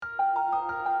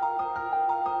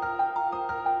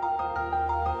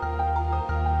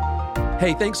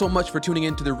Hey, thanks so much for tuning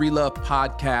in to the Relove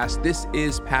Podcast. This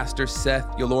is Pastor Seth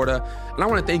Yolorda, and I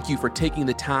want to thank you for taking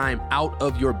the time out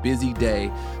of your busy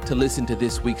day to listen to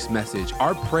this week's message.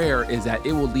 Our prayer is that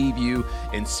it will leave you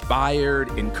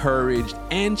inspired, encouraged,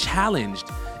 and challenged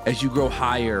as you grow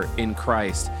higher in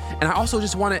Christ. And I also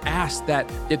just want to ask that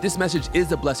if this message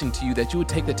is a blessing to you, that you would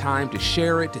take the time to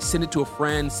share it, to send it to a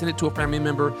friend, send it to a family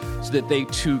member, so that they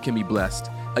too can be blessed.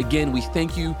 Again, we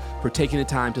thank you for taking the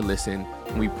time to listen,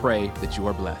 and we pray that you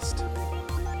are blessed.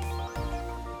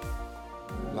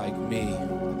 Like me.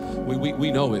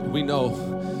 We know it. We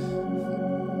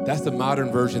know that's the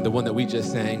modern version, the one that we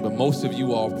just sang, but most of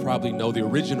you all probably know the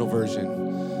original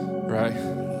version, right?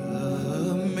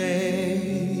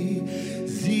 Amazing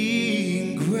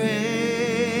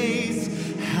grace,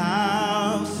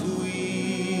 how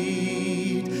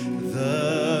sweet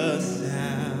the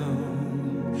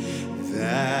sound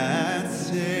that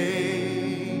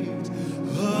saved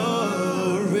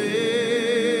a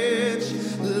wretch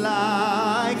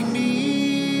like me.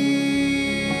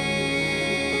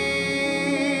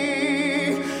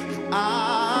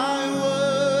 I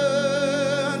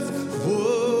once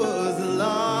was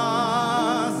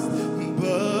lost,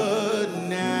 but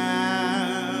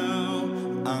now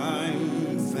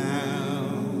I'm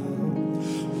found.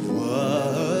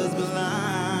 Was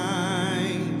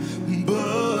blind,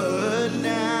 but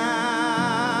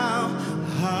now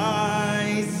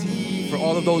I see. For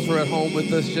all of those who are at home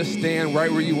with us, just stand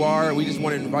right where you are. We just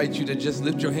want to invite you to just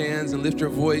lift your hands and lift your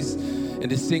voice and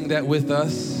to sing that with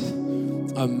us.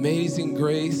 Amazing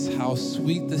grace, how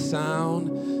sweet the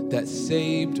sound that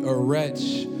saved a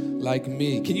wretch like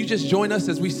me. Can you just join us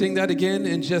as we sing that again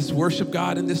and just worship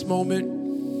God in this moment?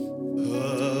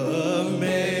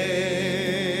 Amazing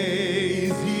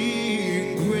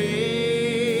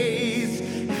grace,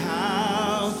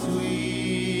 how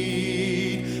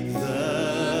sweet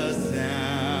the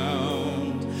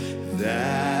sound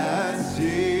that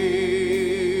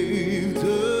saved a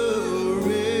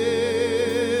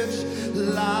wretch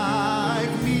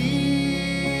like me.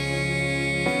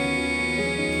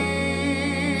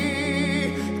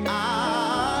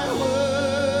 I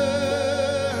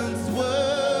once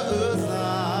was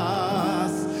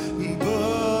lost,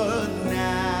 but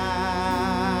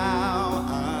now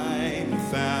I'm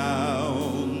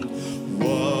found.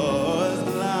 Was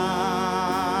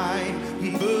blind,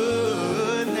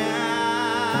 but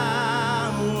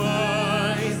now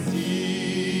I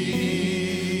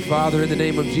see. Father, in the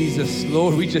name of Jesus,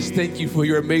 Lord, we just thank you for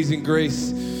your amazing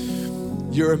grace.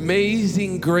 Your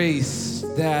amazing grace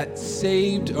that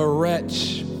saved a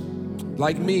wretch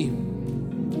like me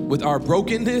with our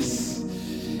brokenness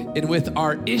and with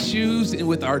our issues and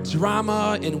with our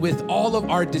drama and with all of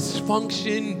our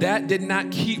dysfunction. That did not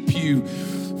keep you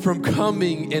from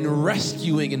coming and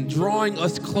rescuing and drawing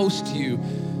us close to you.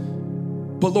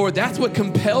 But Lord, that's what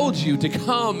compelled you to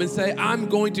come and say, I'm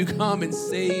going to come and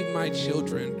save my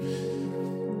children.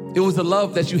 It was the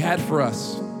love that you had for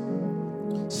us.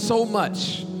 So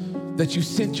much that you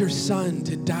sent your son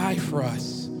to die for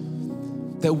us,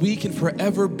 that we can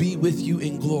forever be with you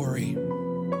in glory.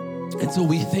 And so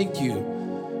we thank you.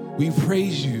 We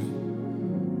praise you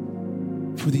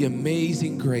for the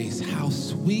amazing grace, how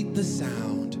sweet the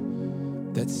sound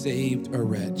that saved a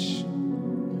wretch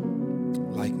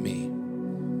like me.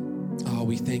 Oh,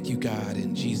 we thank you, God,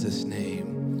 in Jesus'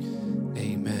 name.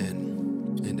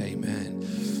 Amen and amen.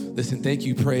 Listen, thank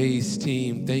you, praise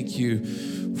team. Thank you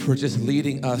for just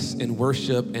leading us in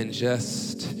worship and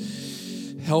just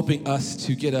helping us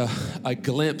to get a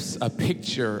glimpse, a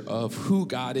picture of who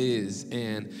God is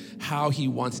and how he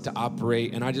wants to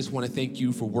operate. And I just want to thank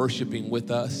you for worshiping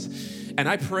with us. And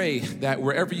I pray that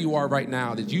wherever you are right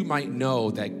now, that you might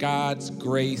know that God's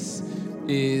grace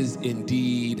is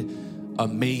indeed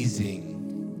amazing.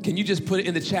 Can you just put it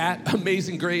in the chat?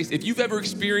 Amazing grace. If you've ever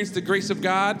experienced the grace of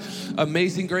God,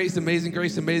 amazing grace, amazing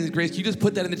grace, amazing grace. Can you just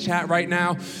put that in the chat right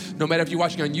now? No matter if you're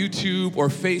watching on YouTube or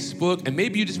Facebook, and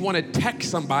maybe you just want to text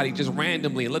somebody just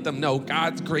randomly and let them know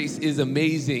God's grace is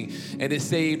amazing and it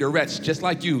saved a wretch just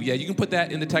like you. Yeah, you can put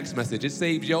that in the text message. It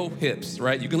saved your hips,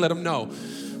 right? You can let them know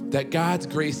that God's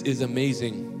grace is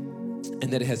amazing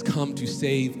and that it has come to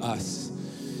save us.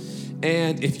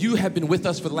 And if you have been with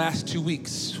us for the last 2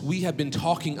 weeks, we have been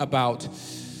talking about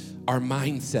our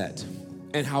mindset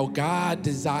and how God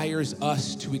desires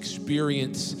us to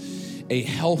experience a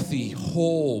healthy,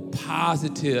 whole,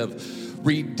 positive,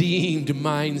 redeemed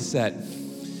mindset.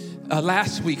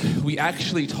 Last week, we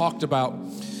actually talked about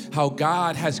how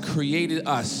God has created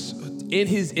us in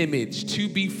his image to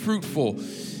be fruitful,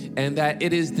 and that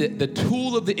it is the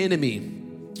tool of the enemy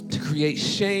to create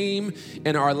shame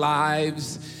in our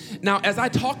lives Now, as I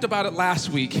talked about it last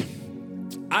week,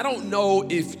 I don't know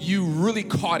if you really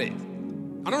caught it.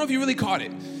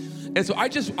 And so I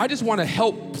just want to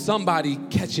help somebody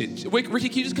catch it. Wait, Ricky,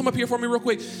 can you just come up here for me real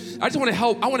quick? I want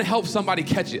to help somebody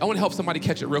catch it. I want to help somebody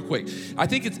catch it real quick. I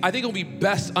think it'll be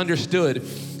best understood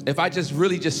if I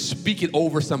just speak it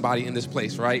over somebody in this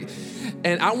place, right?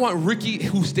 And I want Ricky,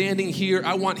 who's standing here,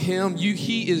 I want him,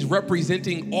 he is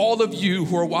representing all of you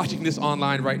who are watching this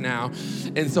online right now.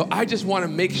 And so I just want to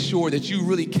make sure that you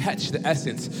really catch the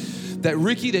essence. That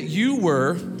Ricky, that you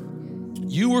were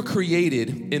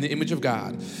created in the image of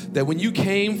God. That when you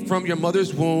came from your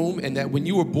mother's womb and that when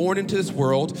you were born into this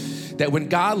world, that when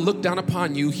God looked down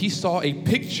upon you, he saw a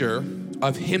picture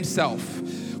of himself.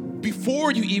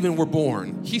 Before you even were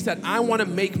born, he said, I want to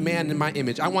make man in my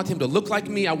image. I want him to look like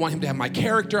me. I want him to have my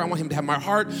character. I want him to have my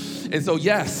heart. And so,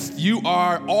 yes, you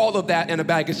are all of that in a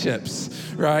bag of chips,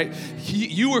 right?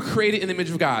 You were created in the image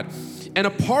of God. And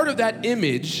a part of that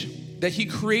image that he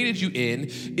created you in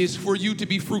is for you to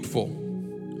be fruitful,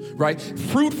 right?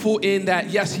 Fruitful in that,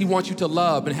 yes, he wants you to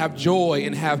love and have joy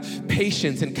and have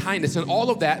patience and kindness and all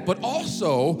of that, but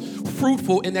also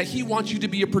fruitful in that he wants you to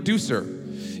be a producer.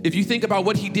 If you think about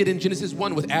what he did in Genesis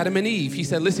 1 with Adam and Eve, he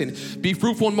said, listen, be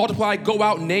fruitful and multiply, go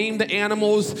out, name the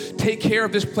animals, take care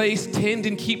of this place, tend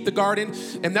and keep the garden.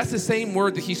 And that's the same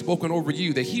word that he's spoken over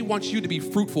you, that he wants you to be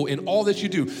fruitful in all that you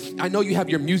do. I know you have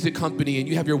your music company and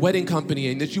you have your wedding company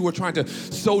and that you are trying to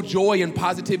sow joy and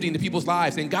positivity into people's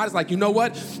lives. And God is like, you know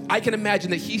what? I can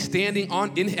imagine that he's standing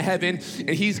in heaven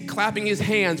and he's clapping his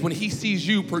hands when he sees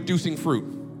you producing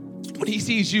fruit. When he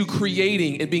sees you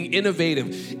creating and being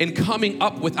innovative and coming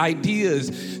up with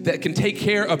ideas that can take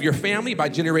care of your family by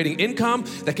generating income,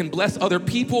 that can bless other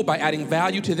people by adding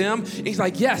value to them. And he's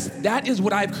like, yes, that is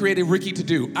what I've created Ricky to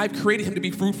do. I've created him to be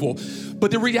fruitful.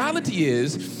 But the reality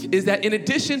is that in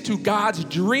addition to God's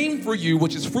dream for you,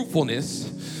 which is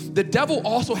fruitfulness, the devil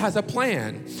also has a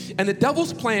plan. And the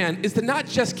devil's plan is to not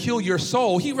just kill your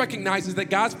soul. He recognizes that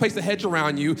God's placed a hedge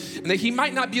around you and that he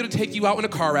might not be able to take you out in a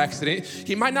car accident.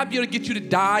 He might not be able to get you to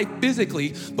die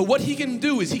physically, but what he can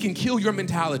do is he can kill your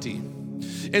mentality.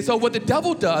 And so what the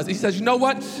devil does, he says, you know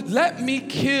what? Let me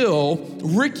kill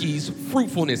Ricky's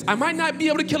fruitfulness. I might not be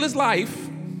able to kill his life,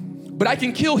 but I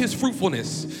can kill his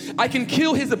fruitfulness. I can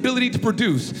kill his ability to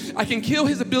produce. I can kill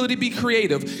his ability to be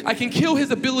creative. I can kill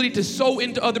his ability to sow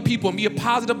into other people and be a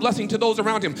positive blessing to those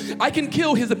around him. I can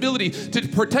kill his ability to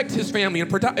protect his family and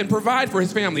provide for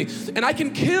his family. And I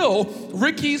can kill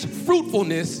Ricky's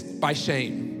fruitfulness by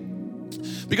shame.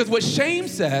 Because what shame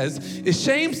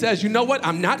says, you know what?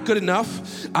 I'm not good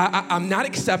enough. I'm not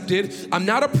accepted. I'm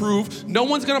not approved. No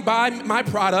one's going to buy my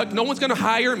product. No one's going to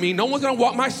hire me. No one's going to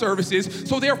want my services.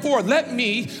 So therefore, let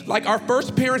me, like our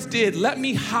first parents did, let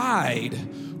me hide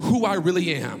who I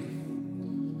really am.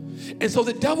 And so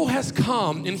the devil has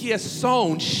come and he has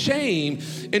sown shame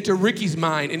into Ricky's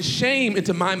mind and shame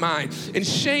into my mind and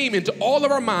shame into all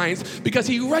of our minds because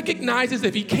he recognizes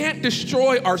if he can't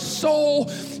destroy our soul,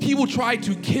 he will try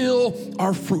to kill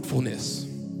our fruitfulness.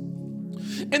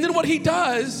 And then what he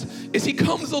does is he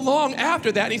comes along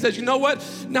after that and he says, you know what?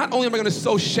 Not only am I going to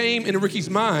sow shame into Ricky's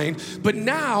mind, but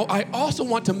now I also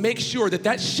want to make sure that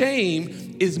that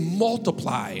shame is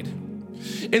multiplied.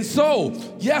 And so,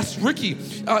 yes, Ricky,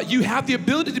 you have the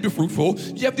ability to be fruitful,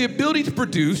 you have the ability to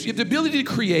produce, you have the ability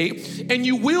to create, and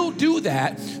you will do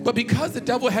that. But because the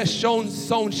devil has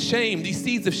sown shame, these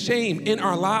seeds of shame in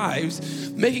our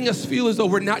lives, making us feel as though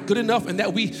we're not good enough and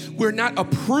that we're not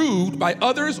approved by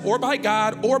others or by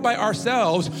God or by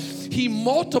ourselves, he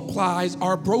multiplies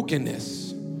our brokenness.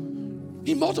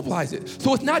 He multiplies it.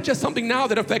 So it's not just something now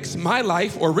that affects my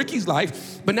life or Ricky's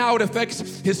life, but now it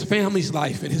affects his family's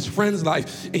life and his friend's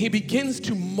life. And he begins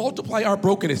to multiply our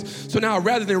brokenness. So now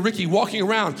rather than Ricky walking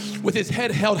around with his head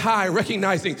held high,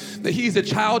 recognizing that he's a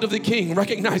child of the King,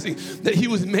 recognizing that he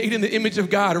was made in the image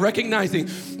of God, recognizing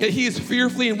that he is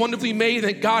fearfully and wonderfully made,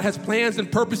 that God has plans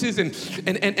and purposes and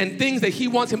things that he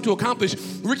wants him to accomplish,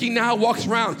 Ricky now walks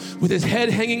around with his head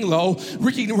hanging low.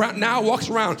 Ricky now walks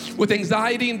around with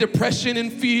anxiety and depression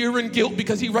and fear and guilt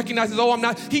because he recognizes,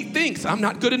 he thinks I'm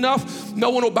not good enough. No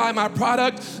one will buy my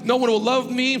product. No one will love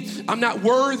me. I'm not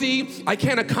worthy. I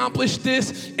can't accomplish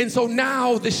this. And so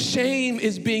now the shame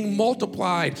is being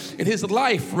multiplied in his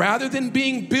life. Rather than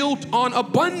being built on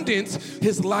abundance,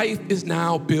 his life is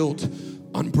now built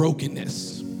on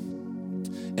brokenness.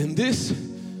 And this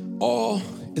all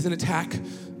is an attack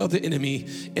of the enemy.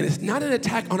 And it's not an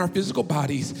attack on our physical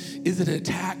bodies. It's an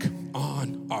attack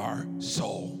on our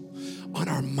soul, on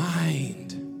our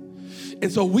mind.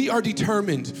 And so we are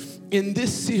determined in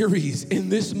this series, in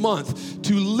this month,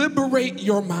 to liberate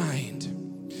your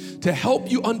mind, to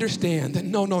help you understand that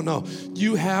no,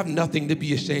 you have nothing to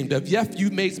be ashamed of. Yes, you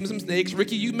made some mistakes.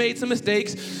 Ricky, you made some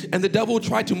mistakes, and the devil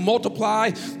tried to multiply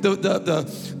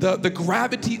the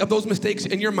gravity of those mistakes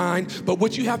in your mind. But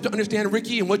what you have to understand,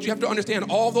 Ricky, and what you have to understand,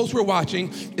 all those who are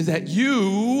watching, is that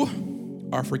you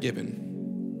are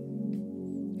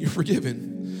forgiven. You're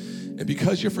forgiven. And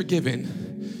because you're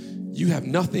forgiven, you have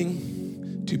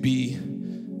nothing to be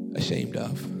ashamed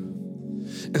of.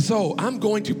 And so I'm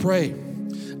going to pray.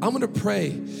 I'm going to pray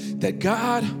that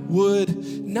God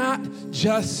would not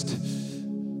just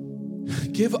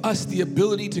give us the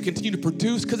ability to continue to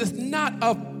produce, because it's not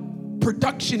a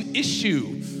production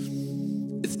issue.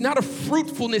 It's not a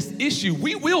fruitfulness issue.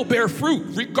 We will bear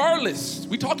fruit regardless.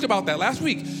 We talked about that last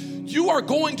week. You are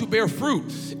going to bear fruit.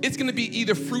 It's going to be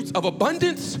either fruits of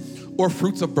abundance or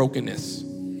fruits of brokenness.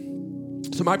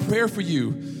 So my prayer for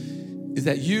you is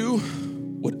that you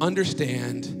would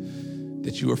understand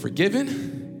that you are forgiven,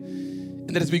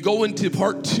 and that as we go into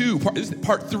part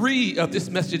 3 of this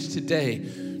message today,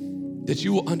 that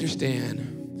you will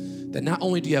understand that not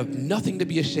only do you have nothing to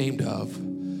be ashamed of,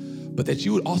 but that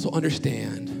you would also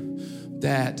understand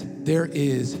that there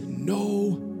is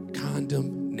no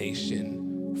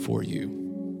condemnation for you.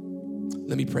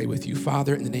 Let me pray with you.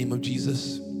 Father, in the name of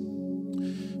Jesus,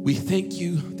 we thank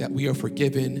you that we are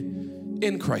forgiven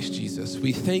in Christ Jesus.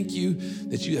 We thank you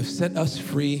that you have set us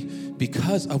free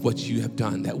because of what you have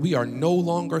done, that we are no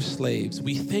longer slaves.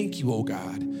 We thank you, oh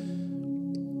God.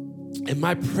 And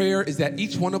my prayer is that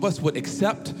each one of us would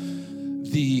accept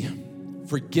the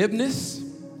forgiveness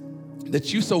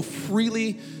that you so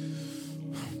freely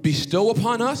bestow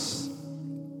upon us,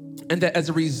 and that as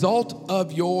a result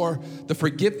of the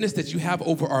forgiveness that you have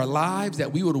over our lives,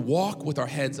 that we would walk with our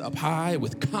heads up high,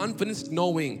 with confidence,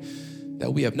 knowing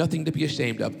that we have nothing to be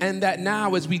ashamed of. And that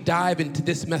now, as we dive into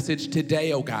this message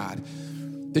today, oh God,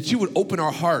 that you would open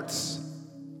our hearts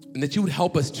and that you would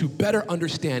help us to better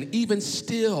understand, even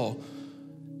still,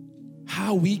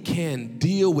 how we can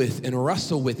deal with and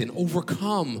wrestle with and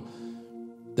overcome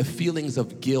the feelings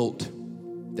of guilt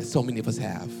that so many of us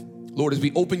have. Lord, as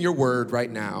we open your word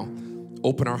right now,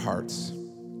 open our hearts.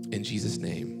 In Jesus'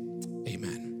 name,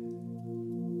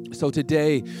 amen. So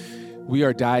today, we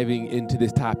are diving into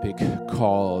this topic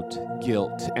called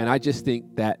guilt. And I just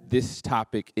think that this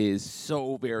topic is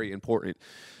so very important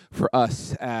for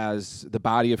us as the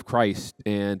body of Christ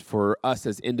and for us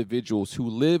as individuals who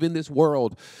live in this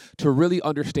world to really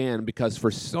understand, because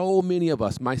for so many of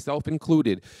us, myself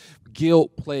included,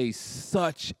 guilt plays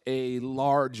such a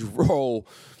large role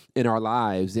in our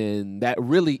lives, and that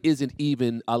really isn't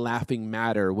even a laughing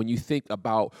matter when you think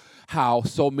about how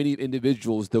so many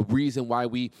individuals, the reason why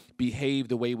we behave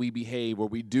the way we behave, or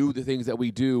we do the things that we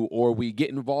do, or we get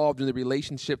involved in the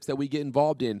relationships that we get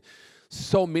involved in,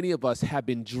 so many of us have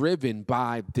been driven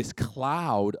by this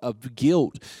cloud of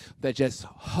guilt that just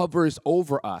hovers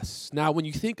over us. Now, when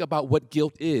you think about what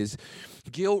guilt is,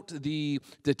 the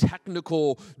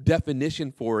technical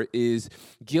definition for it is,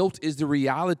 guilt is the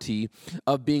reality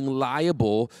of being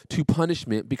liable to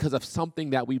punishment because of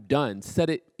something that we've done. Said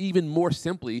it even more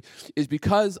simply, is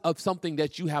because of something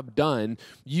that you have done,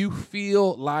 you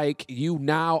feel like you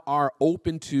now are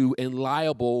open to and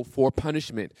liable for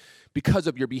punishment because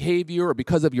of your behavior or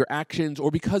because of your actions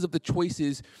or because of the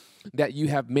choices that you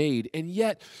have made. And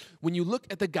yet, when you look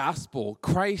at the gospel,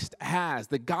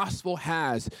 the gospel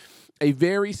has a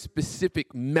very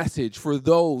specific message for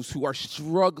those who are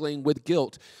struggling with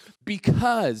guilt,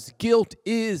 because guilt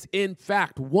is, in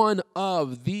fact, one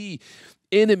of the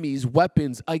enemy's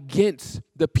weapons against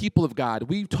the people of God.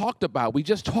 We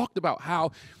just talked about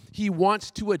how he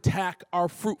wants to attack our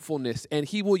fruitfulness, and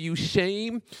he will use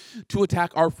shame to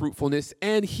attack our fruitfulness,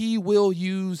 and he will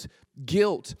use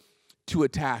guilt to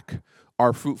attack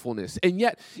our fruitfulness. And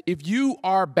yet, if you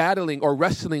are battling or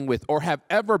wrestling with, or have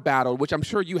ever battled, which I'm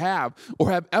sure you have,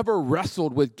 or have ever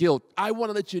wrestled with guilt, I want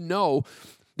to let you know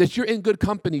that you're in good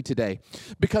company today.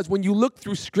 Because when you look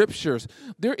through scriptures,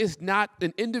 there is not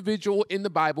an individual in the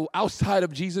Bible outside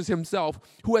of Jesus himself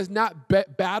who has not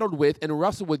battled with and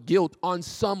wrestled with guilt on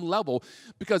some level,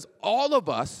 because all of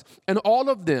us and all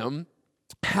of them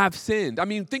have sinned. I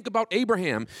mean, think about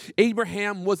Abraham.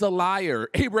 Abraham was a liar.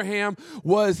 Abraham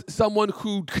was someone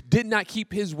who did not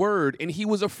keep his word, and he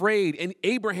was afraid, and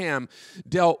Abraham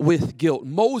dealt with guilt.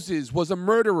 Moses was a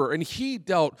murderer, and he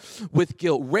dealt with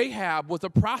guilt. Rahab was a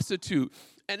prostitute,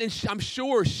 and I'm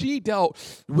sure she dealt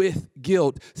with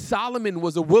guilt. Solomon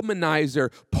was a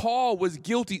womanizer. Paul was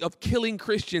guilty of killing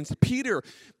Christians. Peter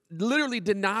literally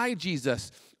denied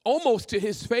Jesus almost to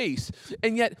his face,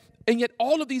 and yet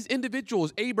all of these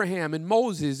individuals, Abraham and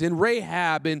Moses and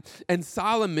Rahab and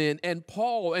Solomon and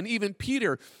Paul and even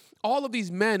Peter, all of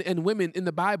these men and women in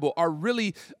the Bible are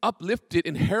really uplifted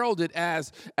and heralded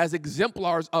as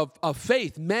exemplars of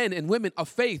faith, men and women of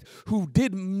faith who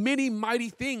did many mighty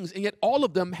things, and yet all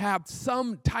of them have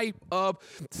some type of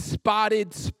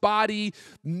spotty,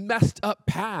 messed up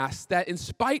past that in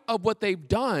spite of what they've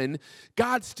done,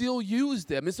 God still used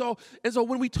them. And so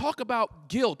when we talk about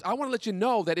guilt, I want to let you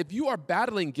know that if you are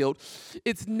battling guilt,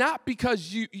 it's not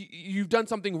because you've done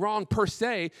something wrong per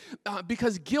se,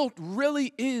 because guilt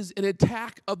really is an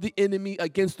attack of the enemy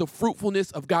against the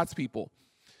fruitfulness of God's people.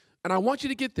 And I want you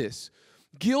to get this.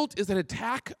 Guilt is an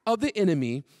attack of the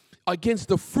enemy against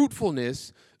the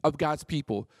fruitfulness of God's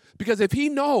people. Because if he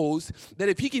knows that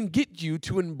if he can get you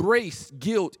to embrace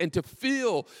guilt and to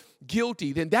feel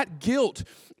guilty, then that guilt,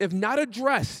 if not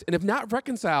addressed and if not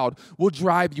reconciled, will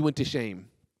drive you into shame.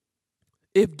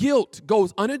 If guilt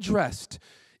goes unaddressed,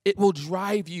 it will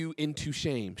drive you into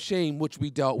shame. Shame, which we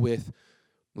dealt with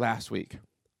last week.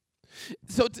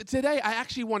 So today, I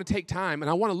actually want to take time and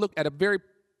I want to look at a very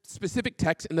specific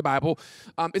text in the Bible.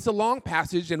 It's a long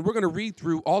passage, and we're going to read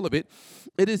through all of it.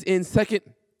 It is in 2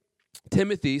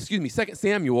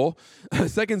 Samuel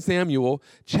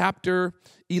chapter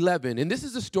 11. And this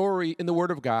is a story in the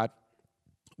Word of God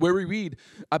where we read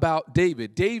about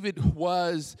David. David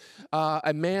was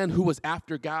a man who was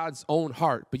after God's own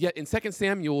heart. But yet in 2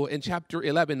 Samuel in chapter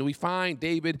 11, we find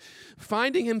David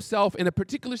finding himself in a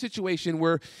particular situation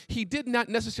where he did not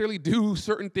necessarily do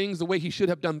certain things the way he should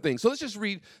have done things. So let's just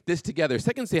read this together.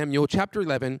 2 Samuel chapter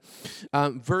 11,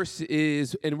 and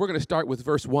we're going to start with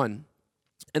verse 1.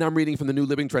 And I'm reading from the New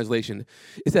Living Translation.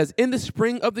 It says, "In the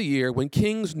spring of the year, when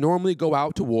kings normally go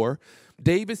out to war,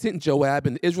 David sent Joab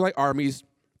and the Israelite armies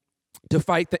to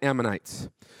fight the Ammonites.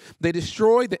 They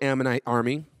destroyed the Ammonite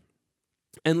army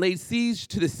and laid siege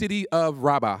to the city of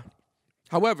Rabbah.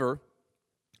 However,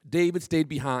 David stayed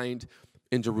behind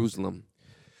in Jerusalem.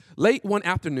 Late one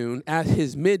afternoon, after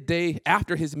his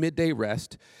midday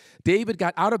rest, David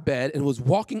got out of bed and was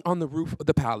walking on the roof of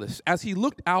the palace. As he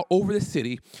looked out over the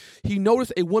city, he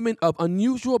noticed a woman of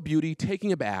unusual beauty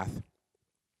taking a bath.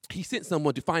 He sent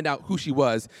someone to find out who she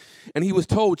was, and he was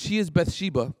told she is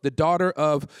Bathsheba, the daughter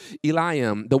of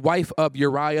Eliam, the wife of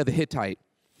Uriah the Hittite.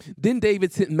 Then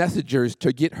David sent messengers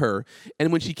to get her,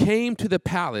 and when she came to the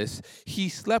palace, he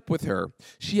slept with her.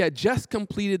 She had just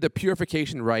completed the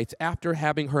purification rites after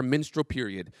having her menstrual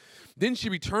period. Then she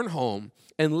returned home,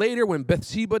 and later when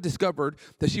Bathsheba discovered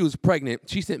that she was pregnant,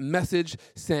 she sent message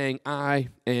saying, 'I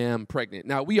am pregnant.'"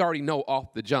 Now, we already know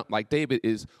off the jump, like David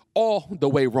is all the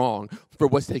way wrong for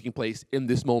what's taking place in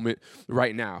this moment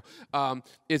right now.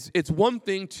 It's one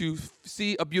thing to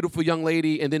see a beautiful young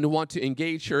lady and then to want to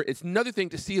engage her. It's another thing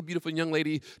to see a beautiful young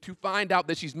lady to find out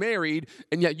that she's married,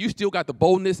 and yet you still got the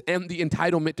boldness and the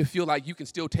entitlement to feel like you can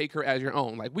still take her as your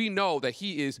own. Like, we know that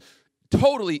he is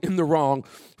totally in the wrong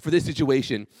for this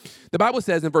situation. The Bible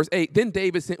says in verse 8, then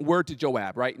David sent word to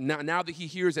Joab, right? Now that he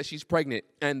hears that she's pregnant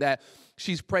and that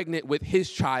she's pregnant with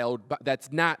his child that's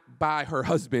not by her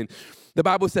husband. The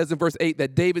Bible says in verse 8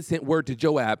 that David sent word to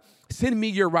Joab, "Send me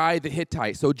Uriah the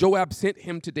Hittite." So Joab sent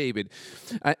him to David.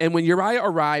 And when Uriah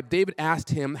arrived, David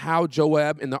asked him how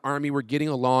Joab and the army were getting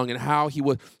along and how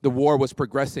the war was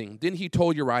progressing. Then he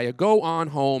told Uriah, "Go on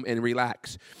home and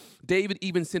relax." David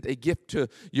even sent a gift to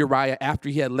Uriah after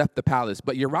he had left the palace.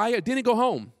 But Uriah didn't go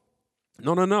home.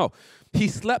 No. He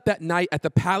slept that night at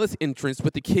the palace entrance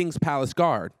with the king's palace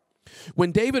guard.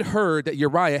 When David heard that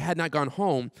Uriah had not gone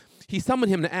home, he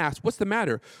summoned him to ask, "What's the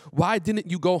matter? Why didn't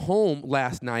you go home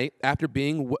last night after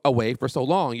being away for so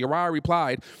long?" Uriah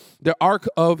replied, the ark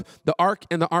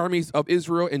and the armies of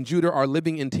Israel and Judah are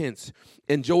living in tents,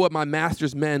 and Joab, my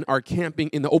master's men, are camping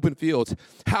in the open fields.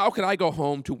 How could I go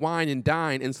home to wine and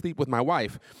dine and sleep with my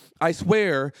wife? I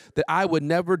swear that I would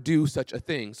never do such a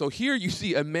thing. So here you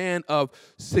see a man of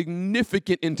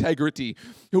significant integrity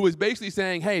who is basically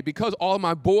saying, hey, because all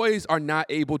my boys are not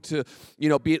able to,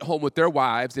 be at home with their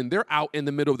wives and they're out in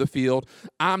the middle of the field,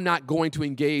 I'm not going to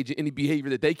engage in any behavior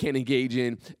that they can't engage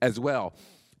in as well.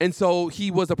 And so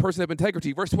he was a person of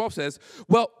integrity. Verse 12 says,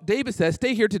 well, David says,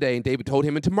 "Stay here today." And David told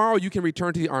him, "And tomorrow you can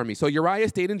return to the army." So Uriah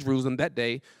stayed in Jerusalem that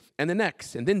day and the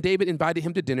next. And then David invited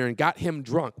him to dinner and got him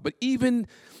drunk. But even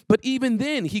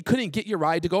then, he couldn't get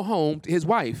Uriah to go home to his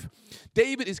wife.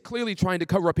 David is clearly trying to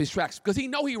cover up his tracks because he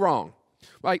know he's wrong.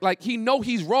 Like he know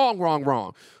he's wrong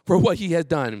for what he has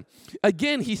done.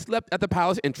 Again, he slept at the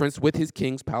palace entrance with his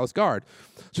king's palace guard.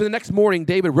 So the next morning,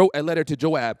 David wrote a letter to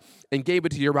Joab and gave it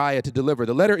to Uriah to deliver.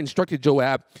 The letter instructed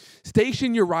Joab,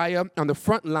 "Station Uriah on the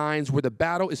front lines where the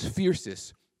battle is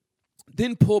fiercest.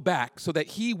 Then pull back so that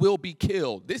he will be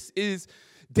killed." This is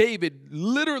David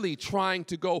literally trying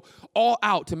to go all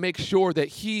out to make sure that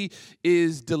he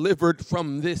is delivered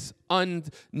from this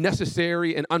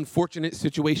unnecessary and unfortunate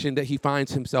situation that he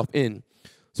finds himself in.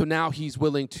 So now he's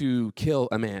willing to kill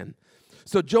a man.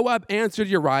 So Joab assigned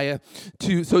Uriah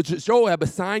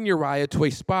to a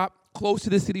spot close to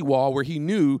the city wall where he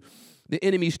knew the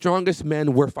enemy's strongest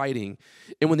men were fighting.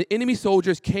 And when the enemy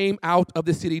soldiers came out of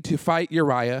the city to fight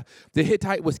Uriah, the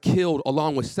Hittite was killed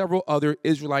along with several other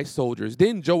Israelite soldiers.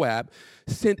 Then Joab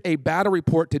sent a battle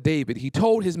report to David. He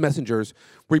told his messengers,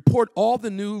 report all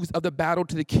the news of the battle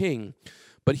to the king.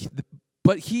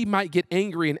 But he might get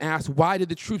angry and ask, why did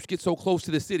the troops get so close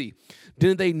to the city?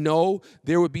 Didn't they know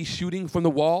there would be shooting from the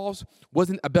walls?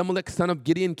 Wasn't Abimelech, son of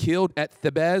Gideon, killed at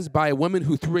Thebez by a woman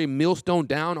who threw a millstone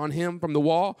down on him from the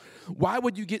wall? Why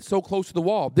would you get so close to the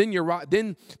wall?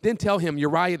 Then tell him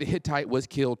Uriah the Hittite was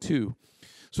killed too.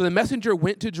 So the messenger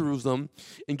went to Jerusalem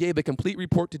and gave a complete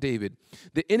report to David.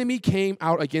 The enemy came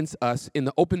out against us in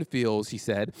the open fields, he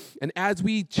said, and as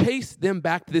we chased them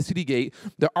back to the city gate,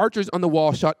 the archers on the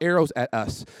wall shot arrows at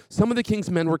us. Some of the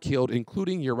king's men were killed,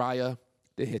 including Uriah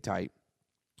the Hittite.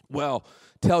 Well,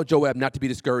 tell Joab not to be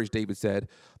discouraged, David said.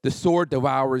 The sword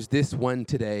devours this one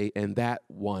today and that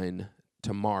one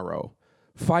tomorrow.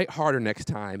 Fight harder next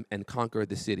time and conquer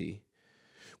the city.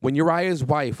 When Uriah's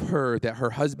wife heard that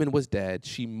her husband was dead,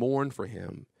 she mourned for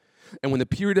him. And when the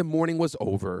period of mourning was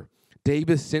over,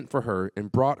 David sent for her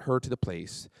and brought her to the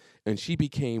place, and she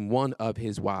became one of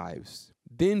his wives.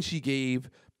 Then she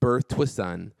gave birth to a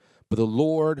son, but the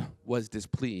Lord was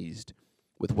displeased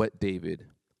with what David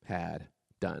had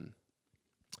done.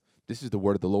 This is the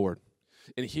word of the Lord.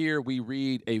 And here we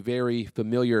read a very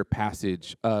familiar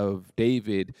passage of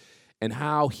David and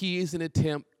how he is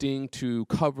attempting to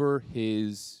cover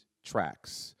his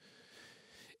tracks.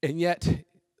 And yet,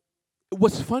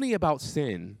 what's funny about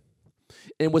sin,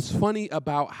 and what's funny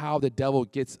about how the devil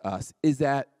gets us, is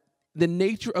that the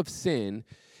nature of sin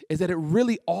is that it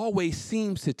really always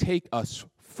seems to take us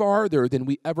farther than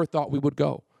we ever thought we would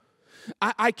go.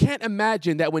 I can't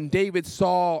imagine that when David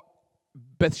saw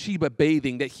Bathsheba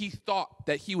bathing, that he thought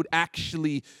that he would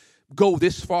actually go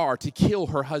this far to kill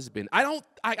her husband.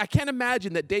 I can't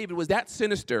imagine that David was that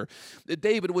sinister, that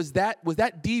David was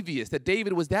that devious, that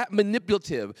David was that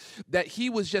manipulative, that he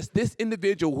was just this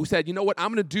individual who said, you know what, I'm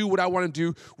going to do what I want to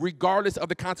do regardless of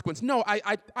the consequence. No,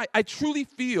 I truly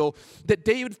feel that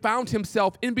David found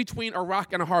himself in between a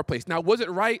rock and a hard place. Now, was it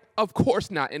right? Of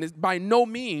course not. And it's by no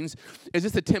means is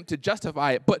this attempt to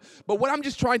justify it. But what I'm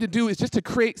just trying to do is just to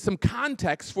create some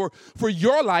context for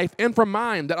your life and for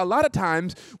mine, that a lot of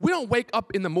times we don't wake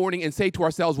up in the morning and say to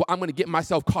ourselves, well, I'm going to get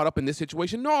myself caught up in this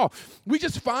situation. No, we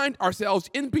just find ourselves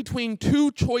in between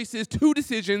two choices, two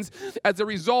decisions as a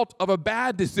result of a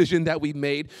bad decision that we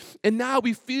made. And now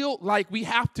we feel like we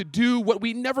have to do what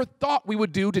we never thought we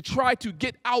would do to try to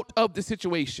get out of the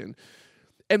situation.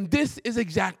 And this is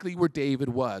exactly where David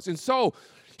was. And so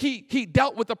he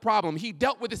dealt with the problem. He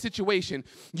dealt with the situation.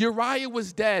 Uriah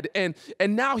was dead, and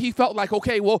now he felt like,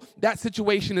 okay, well, that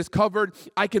situation is covered.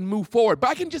 I can move forward.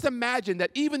 But I can just imagine that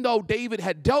even though David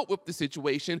had dealt with the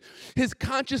situation, his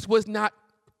conscience was not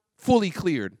fully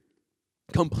cleared,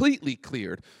 completely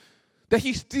cleared. That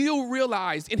he still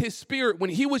realized in his spirit when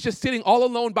he was just sitting all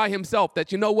alone by himself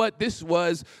that, you know what, this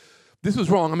was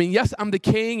wrong. I mean, yes, I'm the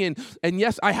king, and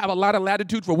yes, I have a lot of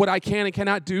latitude for what I can and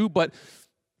cannot do, but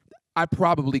I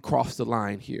probably crossed the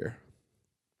line here.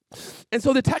 And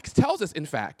so the text tells us, in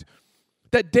fact,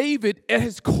 that David at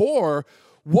his core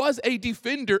was a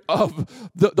defender of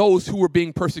those who were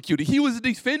being persecuted. He was a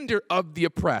defender of the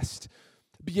oppressed.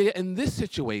 But yet in this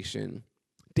situation,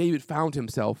 David found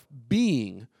himself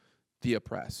being the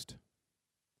oppressed,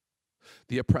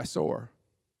 the oppressor.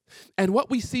 And what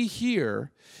we see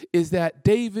here is that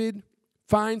David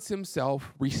finds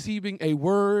himself receiving a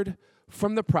word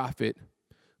from the prophet,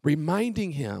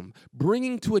 reminding him,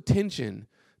 bringing to attention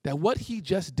that what he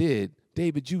just did,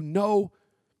 David, you know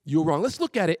you're wrong. Let's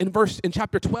look at it in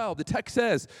chapter 12. The text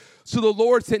says, so the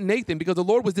Lord sent Nathan because the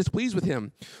Lord was displeased with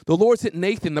him. The Lord sent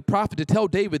Nathan, the prophet, to tell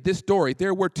David this story.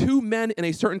 There were two men in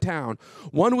a certain town.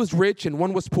 One was rich and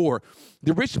one was poor.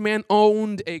 The rich man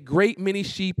owned a great many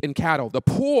sheep and cattle. The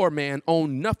poor man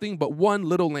owned nothing but one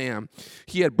little lamb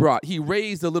he had brought. He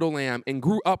raised the little lamb and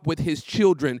grew up with his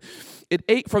children. It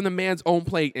ate from the man's own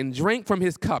plate and drank from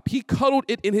his cup. He cuddled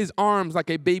it in his arms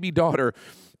like a baby daughter.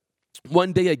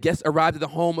 One day a guest arrived at the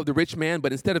home of the rich man,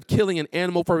 but instead of killing an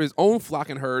animal for his own flock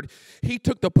and herd, he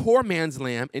took the poor man's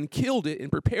lamb and killed it and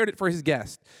prepared it for his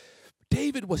guest.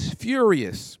 David was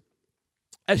furious.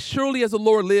 As surely as the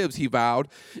Lord lives, he vowed,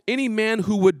 any man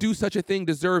who would do such a thing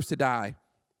deserves to die.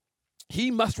 He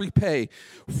must repay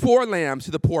 4 lambs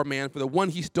to the poor man for the one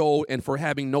he stole and for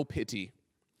having no pity.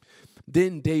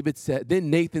 Then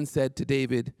Nathan said to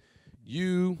David,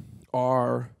 you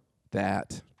are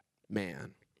that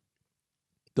man.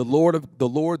 The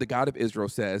Lord, the God of Israel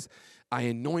says, I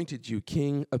anointed you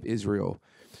king of Israel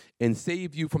and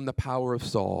saved you from the power of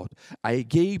Saul. I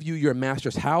gave you your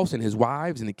master's house and his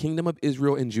wives and the kingdom of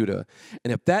Israel and Judah.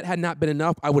 And if that had not been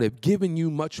enough, I would have given you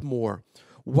much more.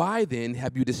 Why then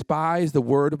have you despised the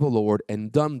word of the Lord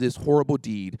and done this horrible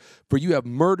deed? For you have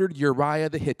murdered Uriah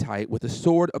the Hittite with the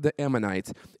sword of the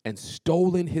Ammonites and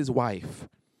stolen his wife.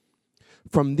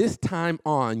 From this time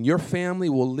on, your family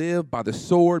will live by the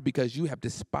sword because you have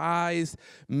despised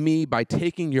me by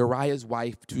taking Uriah's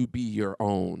wife to be your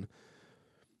own.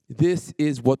 This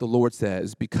is what the Lord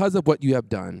says. Because of what you have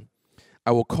done,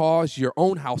 I will cause your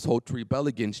own household to rebel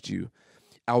against you.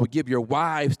 I will give your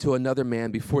wives to another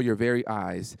man before your very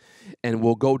eyes, and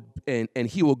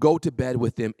he will go to bed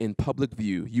with them in public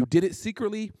view. You did it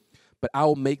secretly, but I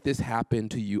will make this happen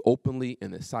to you openly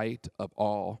in the sight of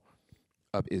all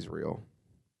of Israel.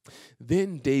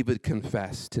 Then David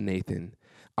confessed to Nathan,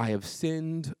 I have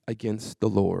sinned against the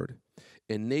Lord.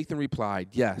 And Nathan replied,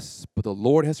 yes, but the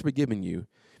Lord has forgiven you,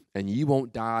 and you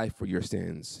won't die for your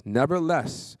sins.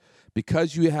 Nevertheless,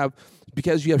 because you have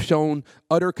shown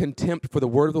utter contempt for the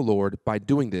word of the Lord, by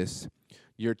doing this,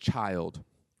 your child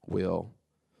will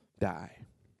die.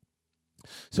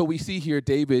 So we see here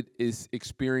David is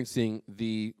experiencing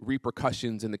the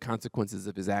repercussions and the consequences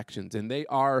of his actions, and they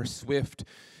are swift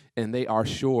and they are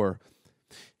sure.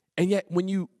 And yet when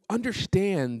you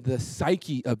understand the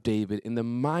psyche of David and the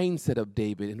mindset of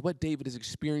David and what David is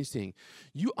experiencing,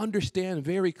 you understand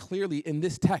very clearly in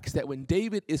this text that when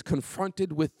David is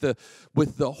confronted with the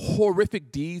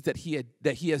horrific deeds that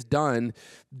he has done,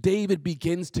 David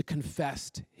begins to confess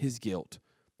his guilt.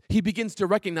 He begins to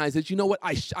recognize that, you know what,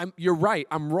 you're right,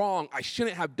 I'm wrong, I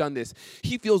shouldn't have done this.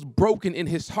 He feels broken in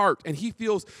his heart, and he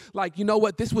feels like, you know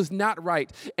what, this was not right.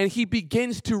 And he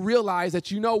begins to realize that,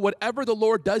 you know, whatever the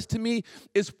Lord does to me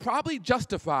is probably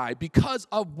justified because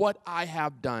of what I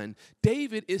have done.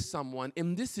 David is someone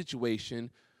in this situation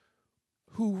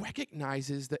who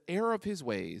recognizes the error of his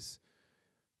ways,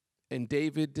 and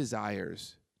David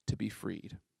desires to be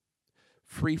freed.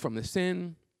 Free from the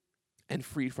sin, and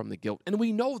freed from the guilt. And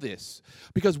we know this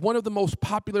because one of the most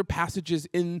popular passages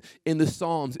in the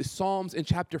Psalms is Psalms in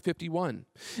chapter 51.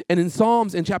 And in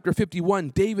Psalms in chapter 51,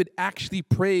 David actually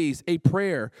prays a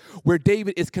prayer where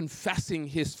David is confessing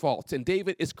his faults, and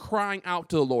David is crying out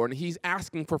to the Lord, and he's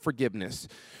asking for forgiveness.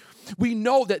 We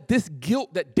know that this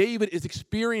guilt that David is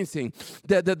experiencing,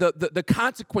 the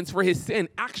consequence for his sin,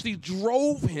 actually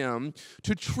drove him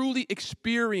to truly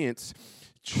experience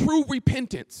true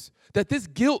repentance. That this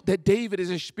guilt that David is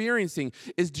experiencing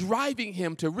is driving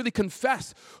him to really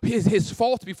confess his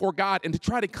faults before God and to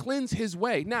try to cleanse his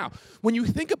way. Now, when you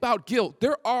think about guilt,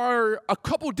 there are a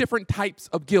couple different types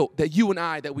of guilt that you and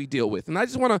I that we deal with. And I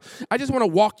just want to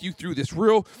walk you through this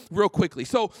real quickly.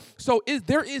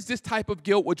 There is this type of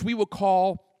guilt which we will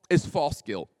call is false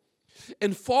guilt.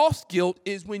 And false guilt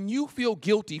is when you feel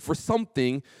guilty for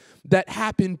something that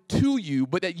happened to you,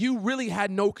 but that you really had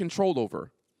no control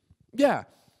over. Yeah.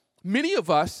 Many of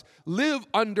us live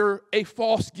under a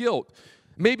false guilt.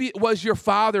 Maybe it was your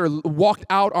father walked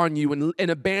out on you and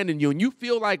abandoned you, and you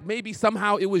feel like maybe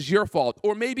somehow it was your fault.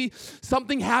 Or maybe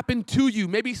something happened to you.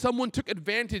 Maybe someone took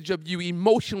advantage of you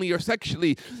emotionally or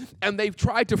sexually, and they've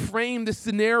tried to frame the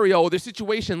scenario or the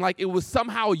situation like it was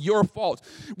somehow your fault.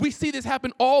 We see this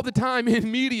happen all the time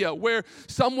in media where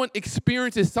someone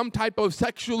experiences some type of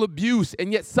sexual abuse,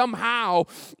 and yet somehow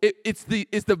it's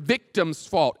the victim's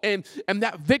fault. And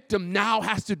that victim now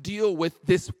has to deal with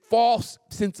this false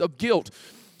sense of guilt.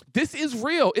 This is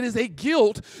real. It is a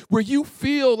guilt where you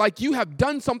feel like you have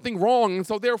done something wrong, and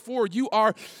so therefore you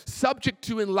are subject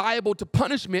to and liable to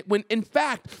punishment when in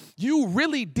fact you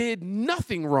really did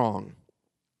nothing wrong.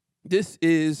 This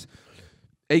is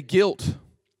a guilt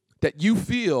that you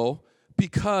feel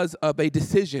because of a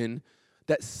decision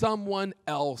that someone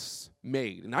else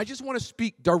made. And I just want to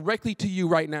speak directly to you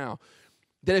right now.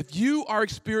 That if you are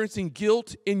experiencing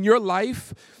guilt in your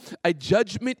life, a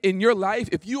judgment in your life,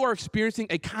 if you are experiencing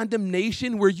a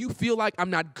condemnation where you feel like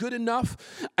I'm not good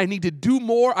enough, I need to do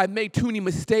more, I made too many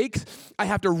mistakes, I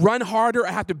have to run harder,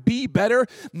 I have to be better,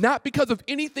 not because of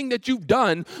anything that you've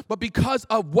done, but because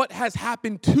of what has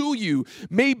happened to you.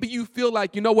 Maybe you feel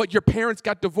like, you know what, your parents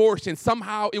got divorced and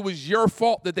somehow it was your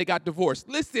fault that they got divorced.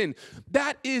 Listen,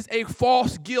 that is a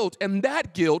false guilt, and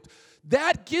that guilt,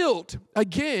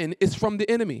 again, is from the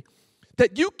enemy.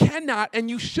 that you cannot and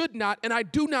you should not, and I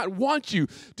do not want you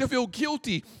to feel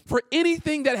guilty for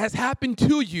anything that has happened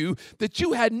to you that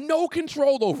you had no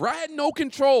control over. I had no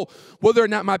control whether or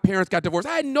not my parents got divorced.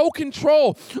 I had no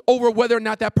control over whether or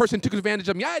not that person took advantage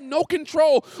of me. I had no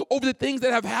control over the things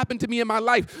that have happened to me in my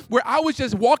life, where I was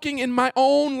just walking in my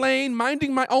own lane,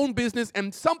 minding my own business,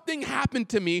 and something happened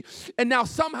to me, and now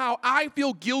somehow I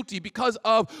feel guilty because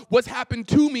of what's happened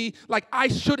to me, like I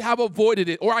should have avoided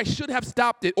it, or I should have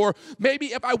stopped it, or maybe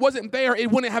if I wasn't there,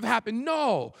 it wouldn't have happened.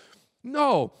 No.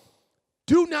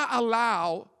 Do not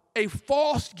allow a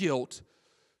false guilt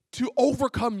to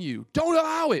overcome you. Don't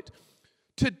allow it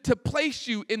to place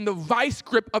you in the vice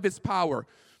grip of its power.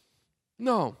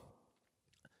 No.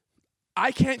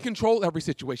 I can't control every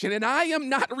situation, and I am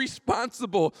not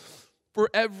responsible for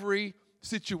every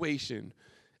situation.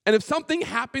 And if something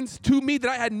happens to me that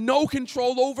I had no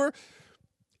control over,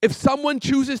 if someone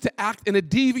chooses to act in a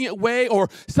deviant way, or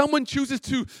someone chooses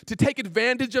to take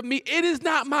advantage of me, it is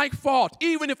not my fault.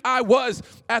 Even if I was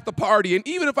at the party, and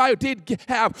even if I did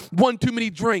have one too many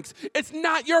drinks, it's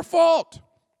not your fault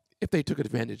if they took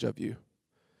advantage of you.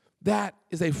 That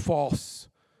is a false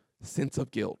sense of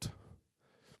guilt.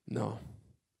 No.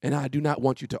 And I do not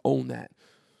want you to own that.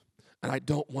 And I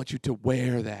don't want you to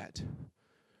wear that.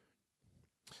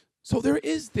 So there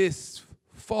is this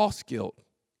false guilt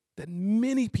that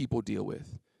many people deal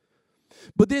with.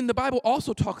 But then the Bible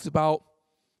also talks about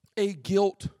a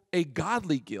guilt, a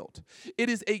godly guilt. It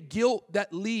is a guilt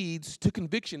that leads to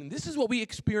conviction. And this is what we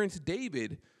experience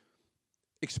David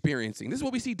experiencing. This is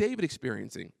what we see David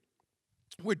experiencing.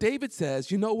 Where David says,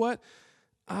 you know what?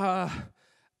 God,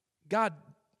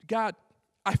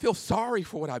 I feel sorry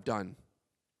for what I've done.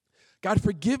 God,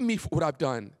 forgive me for what I've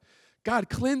done. God,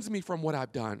 cleanse me from what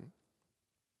I've done.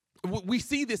 We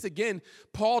see this again.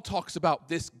 Paul talks about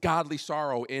this godly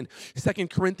sorrow in 2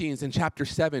 Corinthians in chapter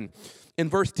 7. In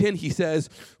verse 10, he says,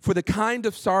 for the kind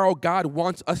of sorrow God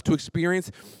wants us to experience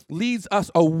leads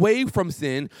us away from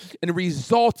sin and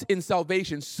results in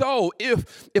salvation. So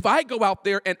if I go out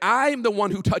there and I'm the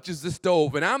one who touches the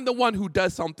stove, and I'm the one who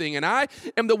does something, and I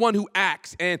am the one who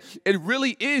acts, and it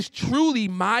really is truly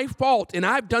my fault, and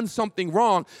I've done something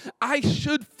wrong, I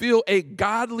should feel a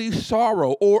godly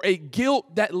sorrow or a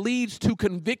guilt that leads to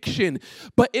conviction.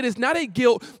 But it is not a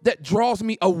guilt that draws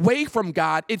me away from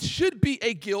God. It should be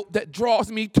a guilt that draws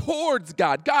me towards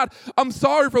God. God, I'm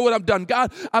sorry for what I've done.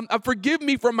 God, forgive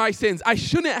me for my sins. I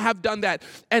shouldn't have done that.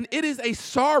 And it is a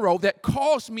sorrow that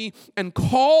calls me and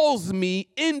calls me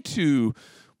into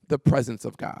the presence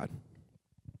of God.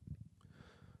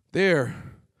 There,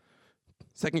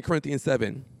 2 Corinthians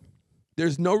 7,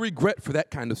 there's no regret for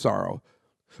that kind of sorrow.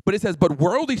 But it says, but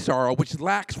worldly sorrow, which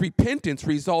lacks repentance,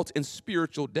 results in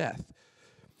spiritual death.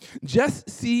 Just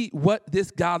see what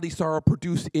this godly sorrow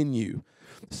produced in you.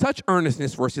 Such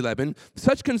earnestness, verse 11,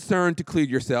 such concern to clear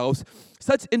yourselves,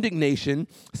 such indignation,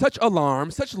 such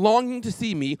alarm, such longing to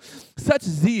see me, such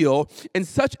zeal, and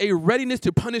such a readiness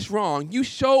to punish wrong. You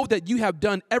show that you have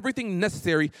done everything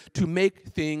necessary to make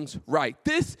things right.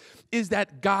 This is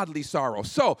that godly sorrow.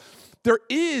 So there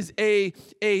is a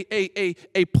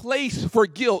place for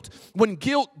guilt when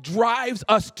guilt drives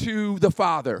us to the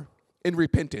Father in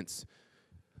repentance.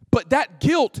 But that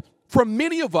guilt, for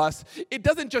many of us, it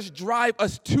doesn't just drive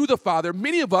us to the Father.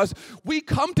 Many of us, we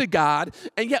come to God,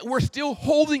 and yet we're still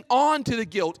holding on to the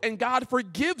guilt. And God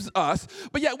forgives us,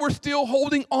 but yet we're still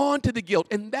holding on to the guilt.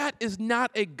 And that is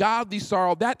not a godly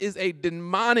sorrow. That is a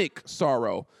demonic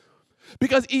sorrow.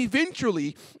 Because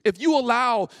eventually, if you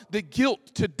allow the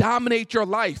guilt to dominate your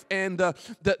life and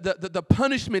the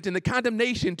punishment and the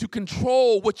condemnation to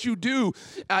control what you do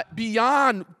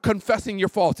beyond confessing your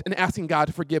faults and asking God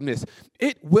for forgiveness,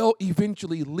 it will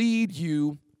eventually lead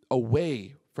you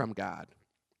away from God.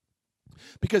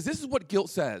 Because this is what guilt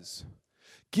says.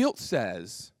 Guilt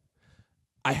says,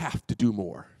 I have to do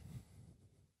more.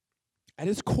 At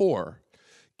its core,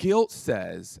 guilt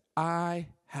says, I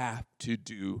have to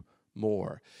do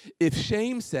more. If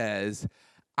shame says,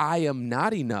 I am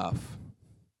not enough,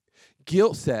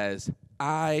 guilt says,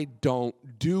 I don't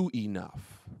do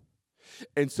enough.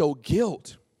 And so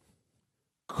guilt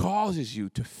causes you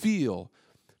to feel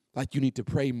like you need to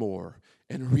pray more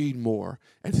and read more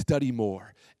and study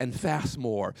more and fast